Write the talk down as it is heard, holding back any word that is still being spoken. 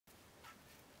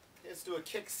let's do a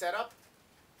kick setup.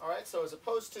 All right, so as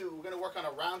opposed to, we're going to work on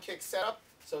a round kick setup.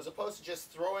 So as opposed to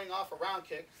just throwing off a round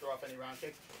kick, throw off any round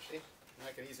kick, see? And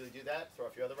I can easily do that, throw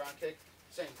off your other round kick.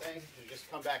 Same thing, you just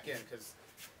come back in because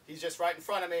he's just right in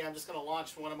front of me. I'm just going to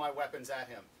launch one of my weapons at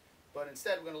him. But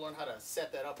instead, we're going to learn how to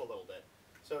set that up a little bit.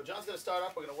 So John's going to start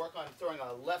off. We're going to work on throwing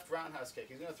a left roundhouse kick.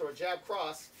 He's going to throw a jab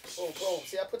cross, boom, boom.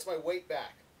 See, that puts my weight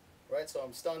back, right? So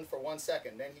I'm stunned for 1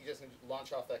 second. Then he just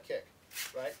launch off that kick,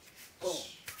 right? Boom,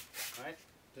 right?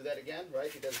 Do that again,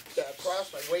 right? He does jab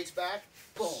cross, my weight's back,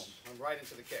 boom, I'm right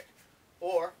into the kick.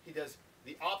 Or he does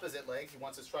the opposite leg. He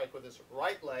wants to strike with his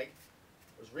right leg,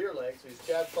 his rear leg. So he's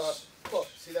jab cross, hook.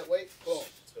 See that weight? Boom.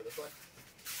 Let's go this way.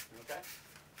 Okay.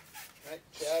 Right?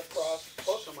 Jab cross,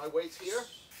 hook, and my weight's here.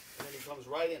 And then he comes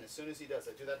right in as soon as he does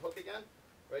that. Do that hook again.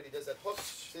 Right? He does that hook.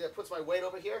 See, that puts my weight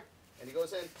over here. And he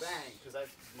goes in, bang, because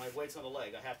my weight's on the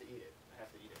leg. I have to eat it. I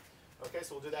have to eat it. Okay,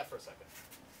 so we'll do that for a second.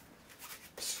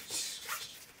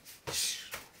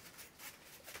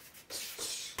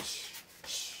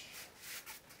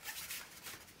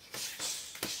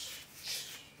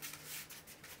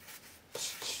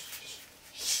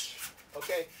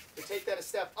 Okay, to take that a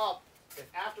step up, if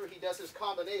after he does his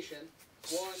combination,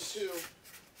 1, 2,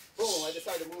 boom, I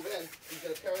decide to move in, he's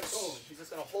going to parry, boom. He's just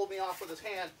going to hold me off with his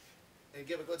hand and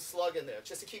give a good slug in there,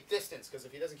 just to keep distance, because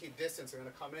if he doesn't keep distance, they're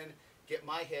going to come in, get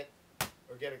my hit,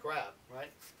 or get a grab, right?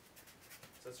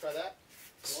 So let's try that.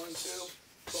 1, 2,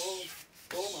 boom,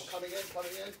 boom, I'm coming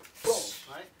in, boom,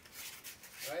 right?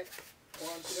 Right? 1,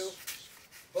 2,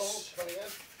 boom, coming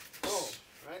in, boom,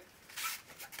 right?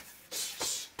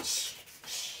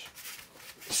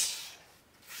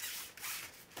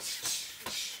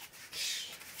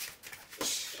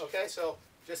 Okay, so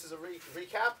just as a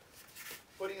recap,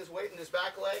 putting his weight in his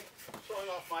back leg, throwing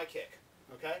off my kick,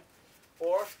 okay?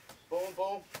 Or, boom,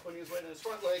 boom, putting his weight in his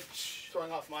front leg,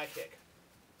 throwing off my kick.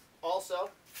 Also,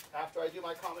 after I do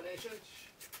my combination,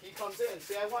 he comes in.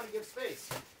 See, I want to give space.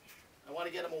 I want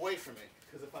to get him away from me,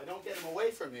 because if I don't get him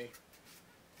away from me,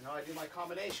 you know, I do my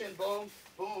combination, boom,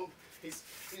 boom, he's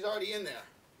already in there.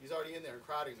 He's already in there and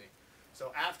crowding me.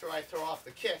 So after I throw off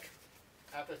the kick,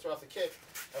 I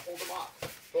hold him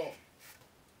off. Boom.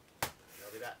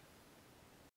 That'll be that.